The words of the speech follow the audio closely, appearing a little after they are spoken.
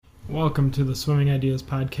Welcome to the Swimming Ideas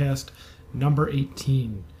Podcast, number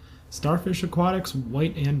 18. Starfish Aquatics,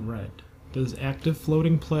 White and Red. Does active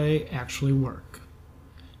floating play actually work?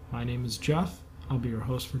 My name is Jeff. I'll be your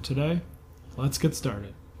host for today. Let's get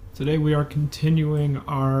started. Today we are continuing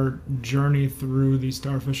our journey through the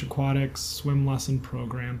Starfish Aquatics swim lesson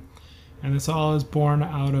program. And this all is born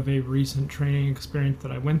out of a recent training experience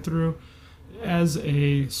that I went through as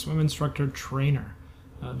a swim instructor trainer.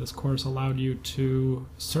 This course allowed you to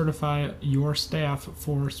certify your staff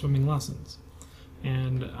for swimming lessons.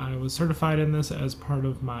 And I was certified in this as part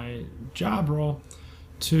of my job role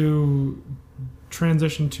to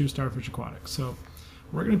transition to Starfish Aquatics. So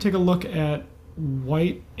we're going to take a look at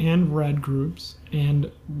white and red groups,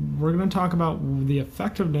 and we're going to talk about the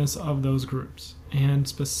effectiveness of those groups, and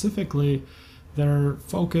specifically their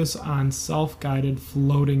focus on self-guided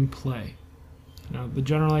floating play. Now, the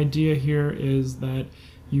general idea here is that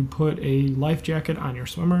you put a life jacket on your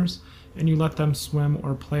swimmers and you let them swim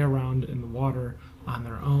or play around in the water on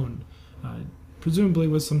their own, presumably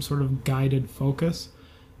with some sort of guided focus,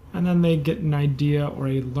 and then they get an idea or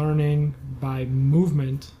a learning by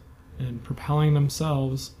movement and propelling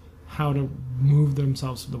themselves how to move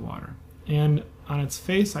themselves through the water. And on its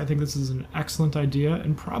face, I think this is an excellent idea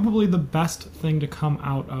and probably the best thing to come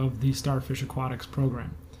out of the Starfish Aquatics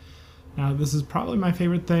program. Now, this is probably my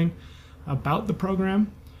favorite thing about the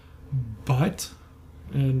program, but,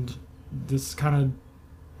 and this kind of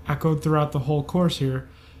echoed throughout the whole course here,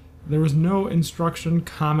 there was no instruction,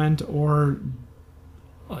 comment, or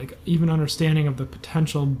even understanding of the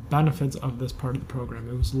potential benefits of this part of the program.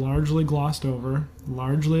 It was largely glossed over,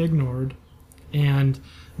 largely ignored, and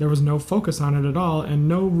there was no focus on it at all and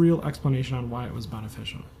no real explanation on why it was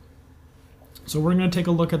beneficial. So we're going to take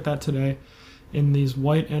a look at that today in these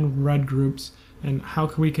white and red groups, and how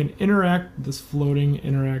we can interact this floating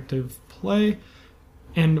interactive play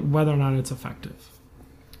and whether or not it's effective.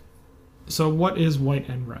 So what is white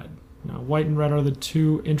and red? Now, white and red are the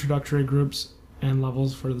two introductory groups and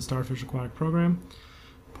levels for the Starfish Aquatic program.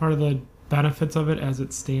 Part of the benefits of it as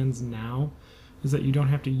it stands now is that you don't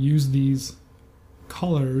have to use these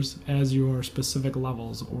colors as your specific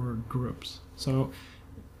levels or groups. So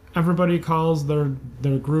everybody calls their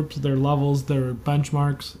groups, their levels, their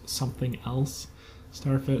benchmarks something else.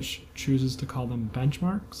 Starfish chooses to call them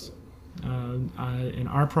benchmarks. In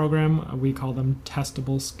our program, we call them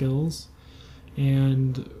testable skills,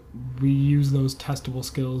 and we use those testable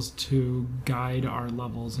skills to guide our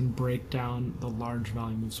levels and break down the large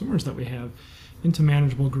volume of swimmers that we have into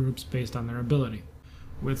manageable groups based on their ability.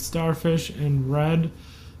 With Starfish in red,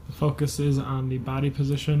 the focus is on the body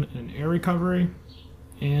position and air recovery,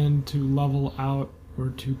 and to level out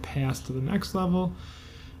or to pass to the next level,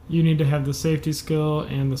 you need to have the safety skill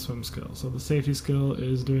and the swim skill. So the safety skill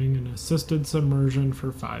is doing an assisted submersion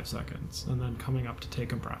for 5 seconds and then coming up to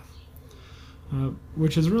take a breath,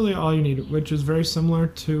 which is really all you need, which is very similar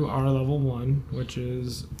to our level 1, which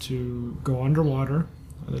is to go underwater.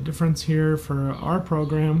 The difference here for our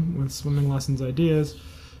program with Swimming Lessons Ideas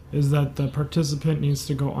is that the participant needs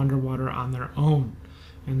to go underwater on their own,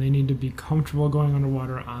 and they need to be comfortable going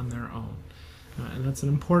underwater on their own. And that's an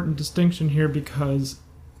important distinction here, because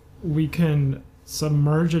we can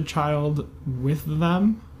submerge a child with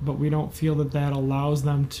them, but we don't feel that that allows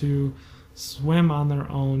them to swim on their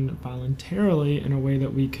own voluntarily in a way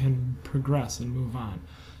that we can progress and move on.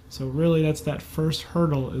 So really that's that first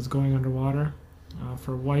hurdle, is going underwater.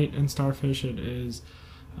 For white and starfish, it is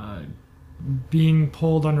being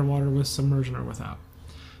pulled underwater with submersion or without.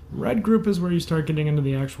 Red group is where you start getting into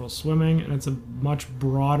the actual swimming, and it's a much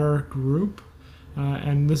broader group,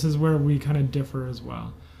 and this is where we kind of differ as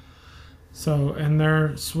well. So, and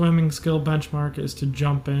their swimming skill benchmark is to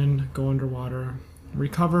jump in, go underwater,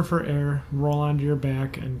 recover for air, roll onto your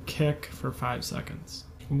back, and kick for 5 seconds.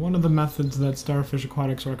 One of the methods that Starfish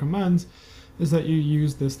Aquatics recommends is that you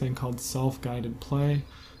use this thing called self-guided play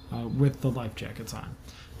with the life jackets on.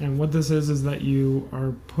 And what this is that you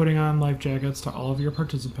are putting on life jackets to all of your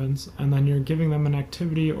participants, and then you're giving them an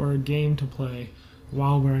activity or a game to play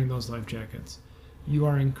while wearing those life jackets. You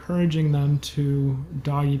are encouraging them to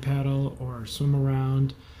doggy paddle or swim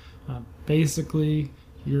around. Basically,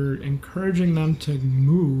 you're encouraging them to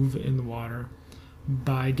move in the water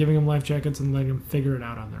by giving them life jackets and letting them figure it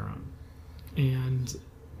out on their own.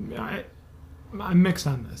 And I'm mixed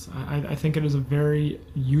on this. I think it is a very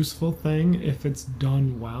useful thing if it's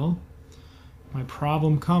done well. My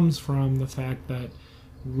problem comes from the fact that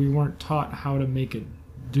we weren't taught how to make it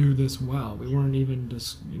do this well. We weren't even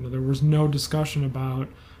there was no discussion about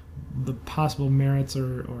the possible merits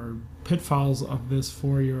or pitfalls of this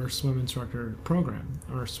for your swim instructor program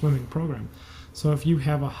or swimming program. So if you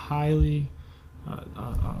have a highly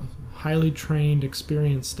trained,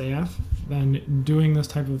 experienced staff, then doing this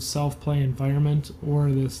type of self-play environment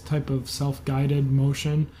or this type of self-guided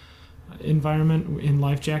motion environment in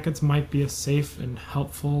life jackets might be a safe and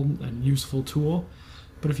helpful and useful tool.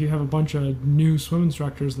 But if you have a bunch of new swim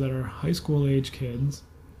instructors that are high school age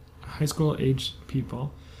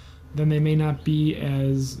people, then they may not be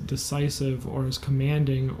as decisive or as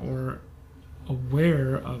commanding or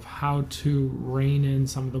aware of how to rein in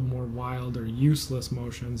some of the more wild or useless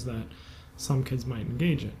motions that some kids might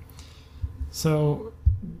engage in. So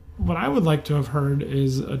what I would like to have heard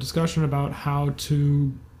is a discussion about how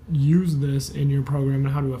to use this in your program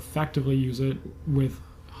and how to effectively use it with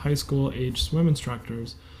high school age swim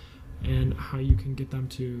instructors, and how you can get them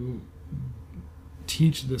to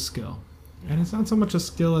teach this skill. And it's not so much a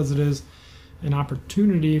skill as it is an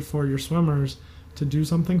opportunity for your swimmers to do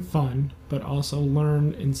something fun, but also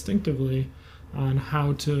learn instinctively on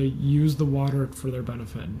how to use the water for their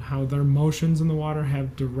benefit, and how their motions in the water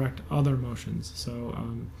have direct other motions. So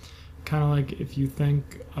kind of like if you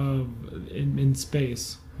think of in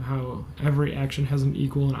space, how every action has an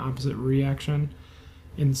equal and opposite reaction.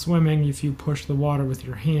 In swimming, if you push the water with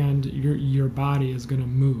your hand, your body is going to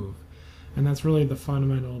move. And that's really the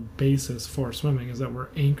fundamental basis for swimming, is that we're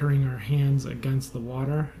anchoring our hands against the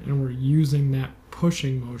water and we're using that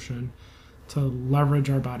pushing motion to leverage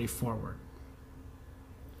our body forward.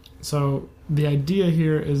 So the idea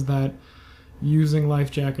here is that using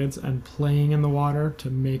life jackets and playing in the water to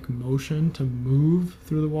make motion, to move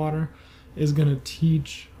through the water, is going to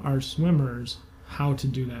teach our swimmers how to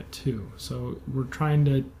do that too. So we're trying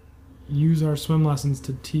to use our swim lessons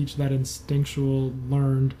to teach that instinctual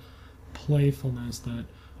learned playfulness that,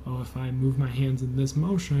 oh, if I move my hands in this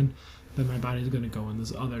motion, then my body's going to go in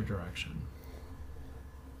this other direction.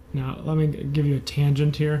 Now, let me give you a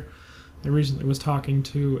tangent here. I recently was talking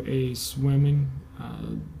to a swimmer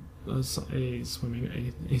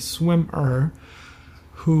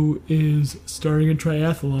who is starting a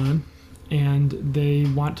triathlon, and they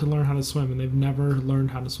want to learn how to swim, and they've never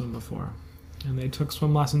learned how to swim before. And they took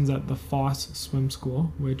swim lessons at the Foss Swim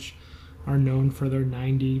School, which are known for their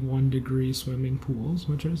 91-degree swimming pools,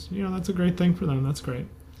 which is, that's a great thing for them. That's great.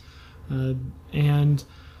 And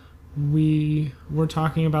we were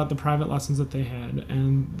talking about the private lessons that they had,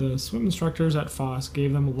 and the swim instructors at Foss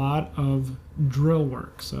gave them a lot of drill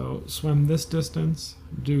work. So swim this distance,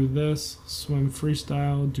 do this, swim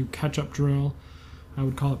freestyle, do catch-up drill. I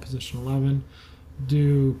would call it position 11.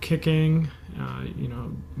 Do kicking,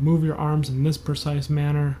 move your arms in this precise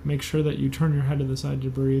manner. Make sure that you turn your head to the side to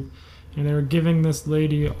breathe. And they were giving this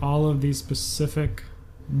lady all of these specific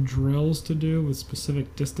drills to do with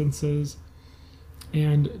specific distances.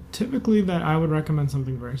 And typically that I would recommend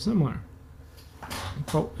something very similar.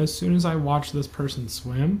 But as soon as I watched this person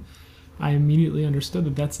swim, I immediately understood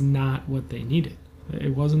that that's not what they needed.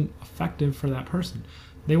 It wasn't effective for that person.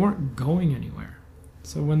 They weren't going anywhere.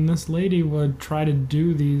 So when this lady would try to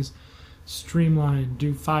do these streamlined,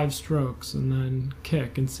 do 5 strokes and then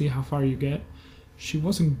kick and see how far you get, she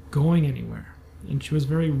wasn't going anywhere. And she was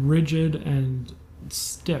very rigid and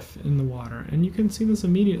stiff in the water. And you can see this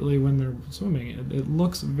immediately when they're swimming. It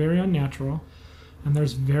looks very unnatural, and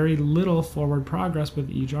there's very little forward progress with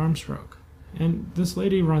each arm stroke. And this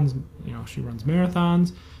lady runs, she runs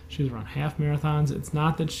marathons, she's run half marathons. It's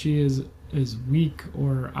not that she is weak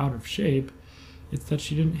or out of shape. It's that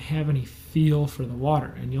she didn't have any feel for the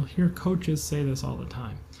water. And you'll hear coaches say this all the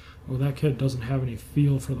time. Oh, that kid doesn't have any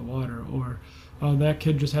feel for the water. Or, oh, that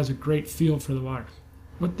kid just has a great feel for the water.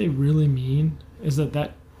 What they really mean is that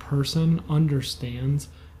that person understands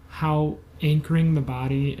how anchoring the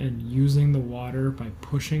body and using the water by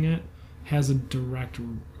pushing it has a direct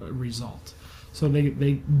result. So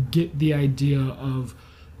they get the idea of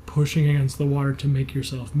pushing against the water to make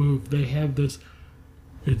yourself move. They have this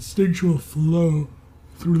instinctual flow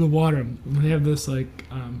through the water. They have this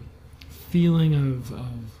feeling of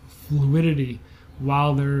fluidity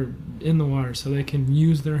while they're in the water, so they can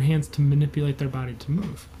use their hands to manipulate their body to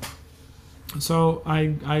move. So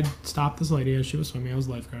I stopped this lady as she was swimming. I was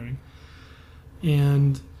lifeguarding,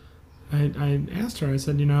 and I asked her, I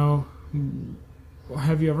said,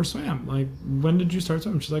 have you ever swam? Like, when did you start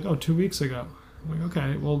swimming? She's like, 2 weeks ago. I'm like,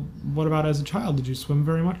 okay, well, what about as a child? Did you swim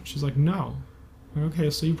very much? She's like, no. I'm like, okay,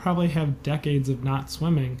 so you probably have decades of not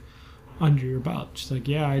swimming under your belt. She's like,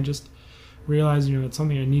 yeah, I just realized, it's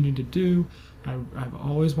something I needed to do. I've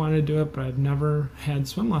always wanted to do it, but I've never had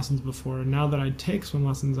swim lessons before. And now that I take swim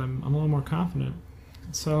lessons, I'm a little more confident.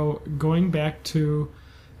 So going back to,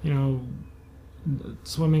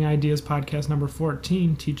 Swimming Ideas podcast number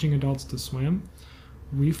 14, Teaching Adults to Swim,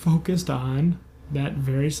 we focused on that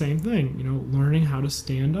very same thing, learning how to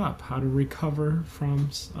stand up, how to recover from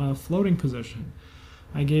a floating position.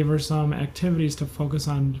 I gave her some activities to focus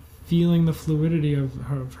on feeling the fluidity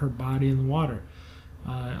of her body in the water.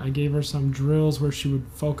 I gave her some drills where she would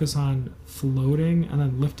focus on floating and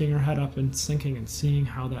then lifting her head up and sinking and seeing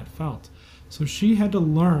how that felt. So she had to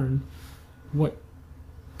learn what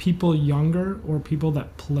people younger or people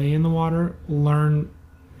that play in the water learn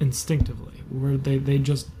instinctively, where they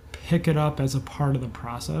just pick it up as a part of the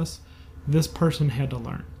process. This person had to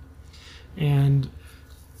learn. And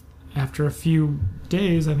after a few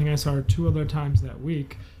days, I think I saw her 2 other times that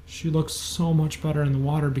week, she looked so much better in the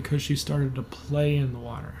water because she started to play in the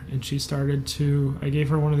water. And she started to, I gave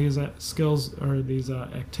her one of these skills or these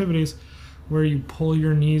activities where you pull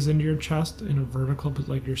your knees into your chest in a vertical,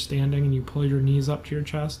 like you're standing and you pull your knees up to your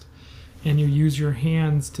chest and you use your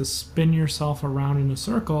hands to spin yourself around in a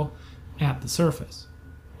circle at the surface.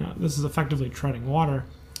 Now, this is effectively treading water,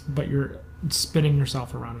 but you're spinning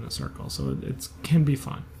yourself around in a circle, so it can be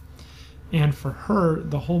fun. And for her,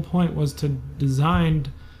 the whole point was to design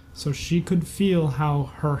so she could feel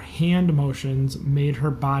how her hand motions made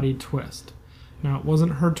her body twist. Now, it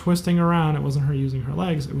wasn't her twisting around, it wasn't her using her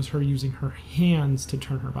legs, it was her using her hands to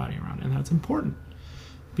turn her body around. And that's important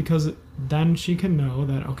because then she can know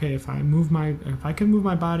that, okay, if I can move my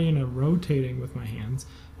body in a rotating with my hands,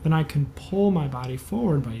 then I can pull my body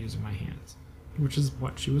forward by using my hands, which is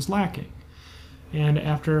what she was lacking. And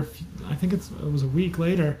after, I think it was a week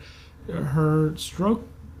later, her stroke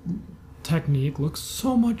technique looks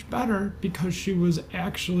so much better because she was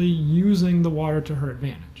actually using the water to her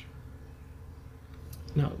advantage.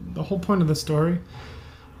 Now, the whole point of the story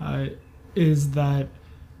is that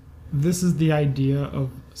this is the idea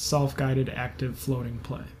of self-guided active floating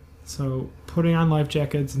play. So putting on life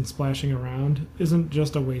jackets and splashing around isn't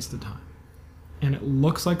just a waste of time. And it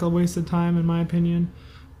looks like a waste of time, in my opinion,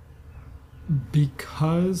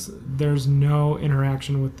 because there's no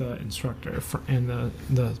interaction with the instructor and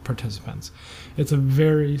the participants. It's a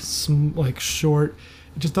very short,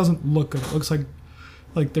 it just doesn't look good. It looks like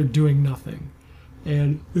they're doing nothing.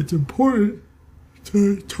 And it's important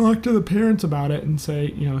to talk to the parents about it and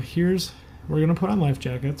say, we're going to put on life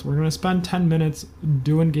jackets. We're going to spend 10 minutes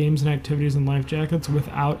doing games and activities in life jackets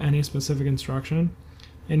without any specific instruction.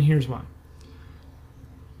 And here's why.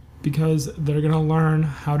 Because they're going to learn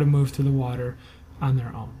how to move through the water on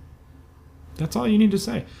their own. That's all you need to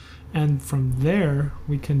say. And from there,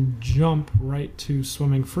 we can jump right to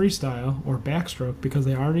swimming freestyle or backstroke because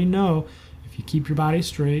they already know if you keep your body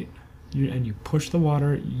straight and you push the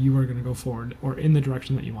water, you are going to go forward or in the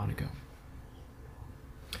direction that you want to go.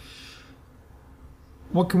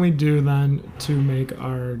 What can we do then to make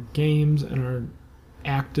our games and our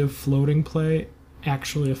active floating play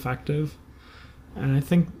actually effective? And I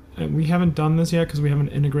think we haven't done this yet because we haven't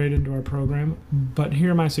integrated into our program, but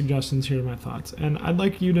here are my suggestions, here are my thoughts. And I'd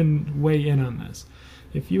like you to weigh in on this.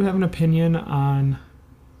 If you have an opinion on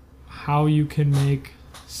how you can make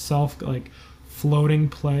floating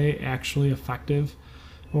play actually effective,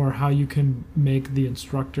 or how you can make the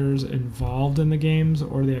instructors involved in the games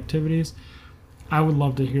or the activities, I would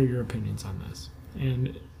love to hear your opinions on this.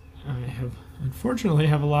 And I unfortunately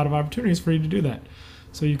have a lot of opportunities for you to do that.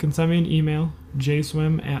 So you can send me an email,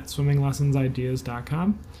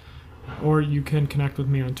 jswim@swimminglessonsideas.com, or you can connect with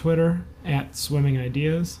me on Twitter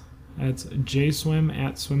 @swimmingideas. That's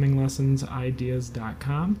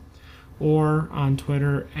jswim@swimminglessonsideas.com, or on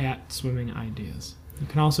Twitter @swimmingideas. You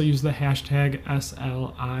can also use the hashtag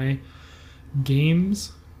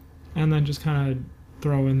SLIGames, and then just kind of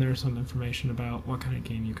throw in there some information about what kind of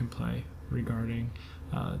game you can play regarding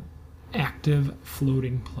active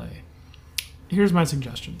floating play. Here's my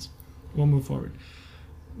suggestions. We'll move forward.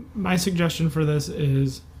 My suggestion for this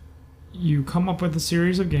is you come up with a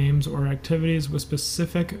series of games or activities with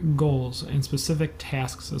specific goals and specific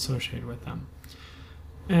tasks associated with them.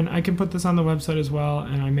 And I can put this on the website as well,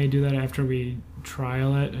 and I may do that after we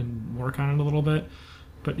trial it and work on it a little bit.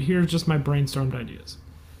 But here's just my brainstormed ideas.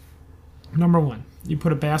 Number 1, you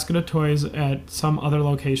put a basket of toys at some other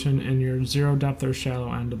location in your zero depth or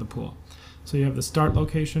shallow end of the pool. So you have the start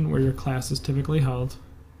location where your class is typically held,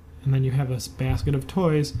 and then you have this basket of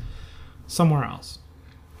toys somewhere else.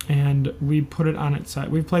 And we put it on its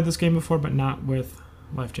side. We've played this game before, but not with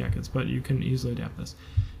life jackets, but you can easily adapt this.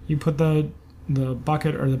 You put the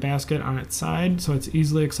bucket or the basket on its side so it's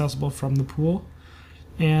easily accessible from the pool.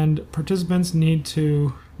 And participants need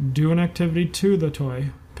to do an activity to the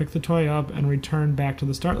toy, pick the toy up, and return back to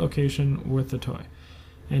the start location with the toy.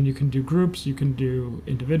 And you can do groups, you can do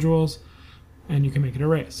individuals, and you can make it a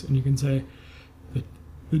race. And you can say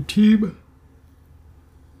the team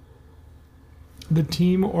the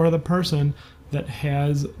team or the person that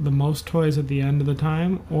has the most toys at the end of the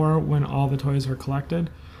time, or when all the toys are collected,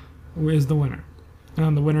 is the winner.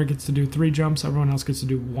 And the winner gets to do 3 jumps, everyone else gets to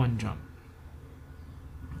do 1 jump.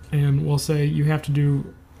 And we'll say you have to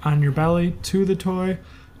do on your belly to the toy,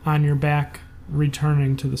 on your back,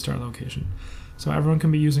 returning to the start location. So everyone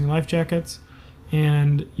can be using life jackets,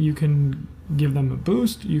 and you can give them a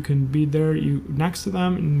boost. You can be there next to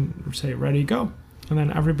them and say, ready, go. And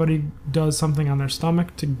then everybody does something on their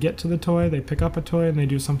stomach to get to the toy. They pick up a toy, and they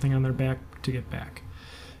do something on their back to get back.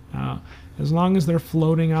 As long as they're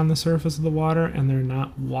floating on the surface of the water and they're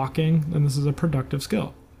not walking, then this is a productive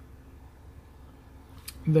skill.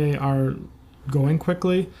 They are going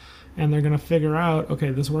quickly, and they're going to figure out,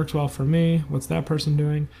 okay, this works well for me. What's that person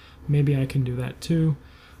doing? Maybe I can do that too.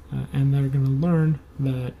 And they're going to learn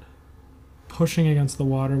that pushing against the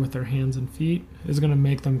water with their hands and feet is going to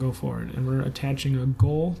make them go forward. And we're attaching a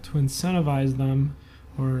goal to incentivize them,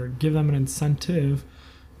 or give them an incentive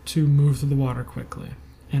to move through the water quickly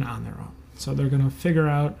and on their own. So they're going to figure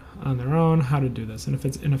out on their own how to do this. And if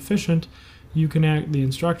it's inefficient, the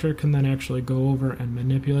instructor can then actually go over and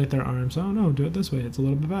manipulate their arms. Oh no, do it this way, it's a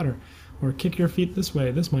little bit better. Or kick your feet this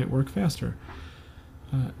way, this might work faster.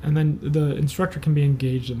 And then the instructor can be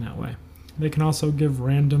engaged in that way. They can also give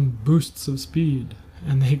random boosts of speed,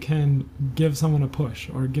 and they can give someone a push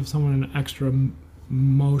or give someone an extra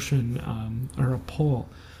motion or a pull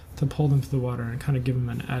to pull them through the water and kind of give them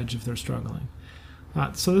an edge if they're struggling.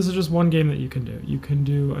 So this is just one game that you can do. You can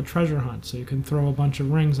do a treasure hunt, so you can throw a bunch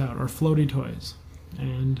of rings out or floaty toys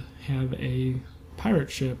and have a pirate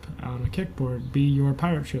ship on a kickboard be your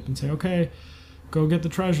pirate ship and say, okay, go get the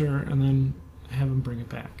treasure, and then have them bring it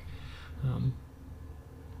back.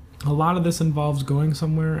 A lot of this involves going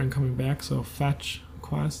somewhere and coming back, so fetch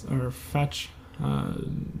quests or fetch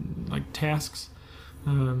like tasks.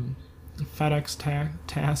 FedEx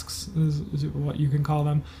tasks is what you can call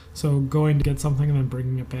them. So going to get something and then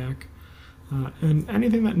bringing it back. And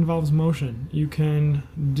anything that involves motion. You can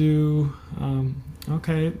do,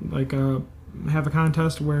 have a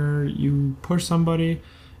contest where you push somebody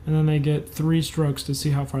and then they get 3 strokes to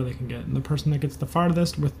see how far they can get. And the person that gets the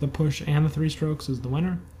farthest with the push and the 3 strokes is the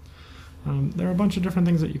winner. There are a bunch of different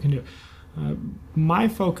things that you can do. My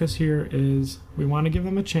focus here is we want to give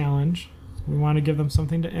them a challenge. We want to give them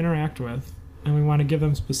something to interact with, and we want to give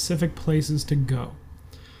them specific places to go.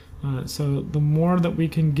 So the more that we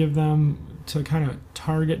can give them to kind of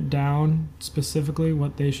target down specifically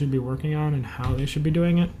what they should be working on and how they should be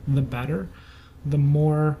doing it, the better. The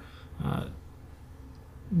more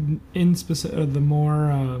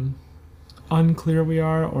unclear we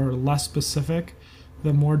are or less specific,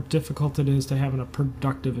 the more difficult it is to have in a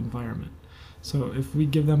productive environment. So if we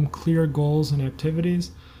give them clear goals and activities,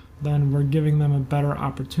 then we're giving them a better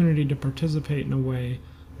opportunity to participate in a way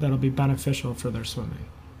that'll be beneficial for their swimming.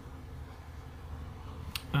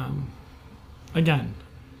 Again,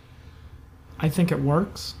 I think it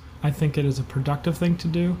works. I think it is a productive thing to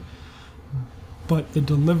do. But the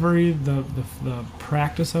delivery, the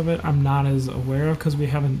practice of it, I'm not as aware of because we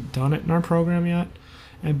haven't done it in our program yet.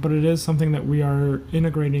 But it is something that we are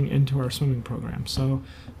integrating into our swimming program. So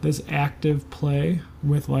this active play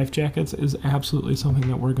with life jackets is absolutely something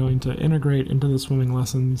that we're going to integrate into the swimming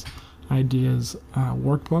lessons ideas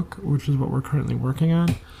workbook, which is what we're currently working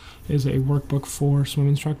on, is a workbook for swim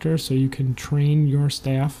instructors. So you can train your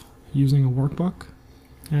staff using a workbook,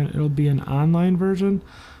 and it'll be an online version.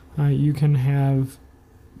 You can have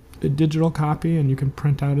a digital copy, and you can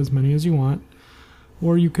print out as many as you want,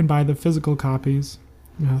 or you can buy the physical copies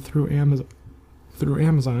through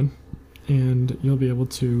Amazon, and you'll be able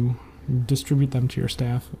to distribute them to your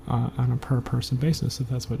staff on a per-person basis if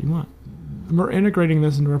that's what you want. We're integrating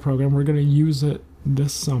this into our program. We're going to use it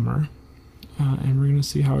this summer, and we're going to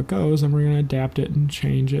see how it goes, and we're going to adapt it and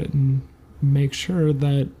change it and make sure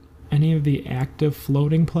that any of the active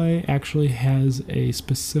floating play actually has a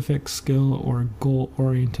specific skill or goal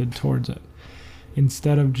oriented towards it,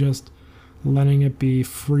 instead of just letting it be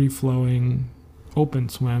free-flowing open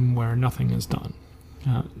swim where nothing is done.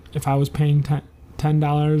 If I was paying $10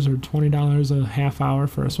 or $20 a half hour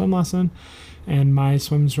for a swim lesson, and my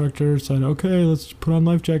swim instructor said, okay, let's put on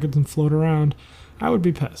life jackets and float around, I would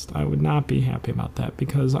be pissed. I would not be happy about that,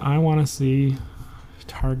 because I want to see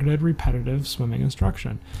targeted, repetitive swimming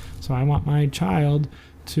instruction. So I want my child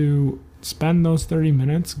to spend those 30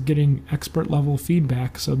 minutes getting expert level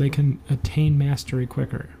feedback so they can attain mastery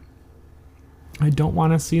quicker. I don't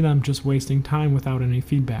want to see them just wasting time without any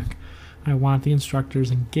feedback. I want the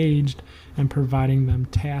instructors engaged and providing them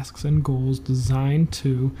tasks and goals designed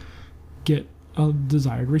to get a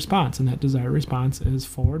desired response, and that desired response is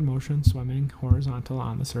forward motion, swimming, horizontal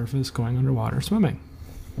on the surface, going underwater, swimming.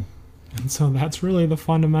 And so that's really the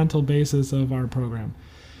fundamental basis of our program,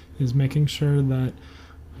 is making sure that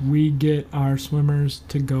we get our swimmers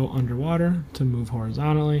to go underwater, to move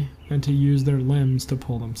horizontally, and to use their limbs to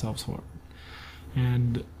pull themselves forward.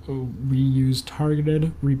 And we use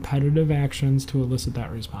targeted, repetitive actions to elicit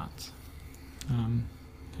that response.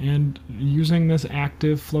 And using this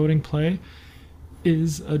active floating play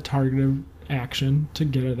is a targeted action to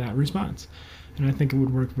get at that response. And I think it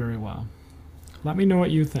would work very well. Let me know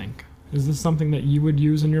what you think. Is this something that you would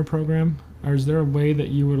use in your program? Or is there a way that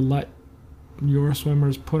you would let your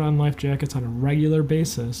swimmers put on life jackets on a regular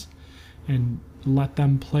basis and let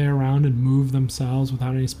them play around and move themselves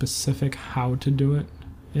without any specific how to do it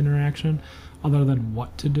interaction other than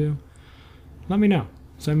what to do? Let me know.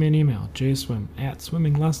 Send me an email,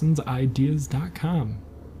 jswim@swimminglessonsideas.com,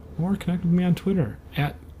 or connect with me on Twitter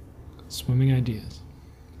 @swimmingideas.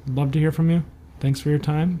 Love to hear from you. Thanks for your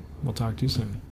time. We'll talk to you soon.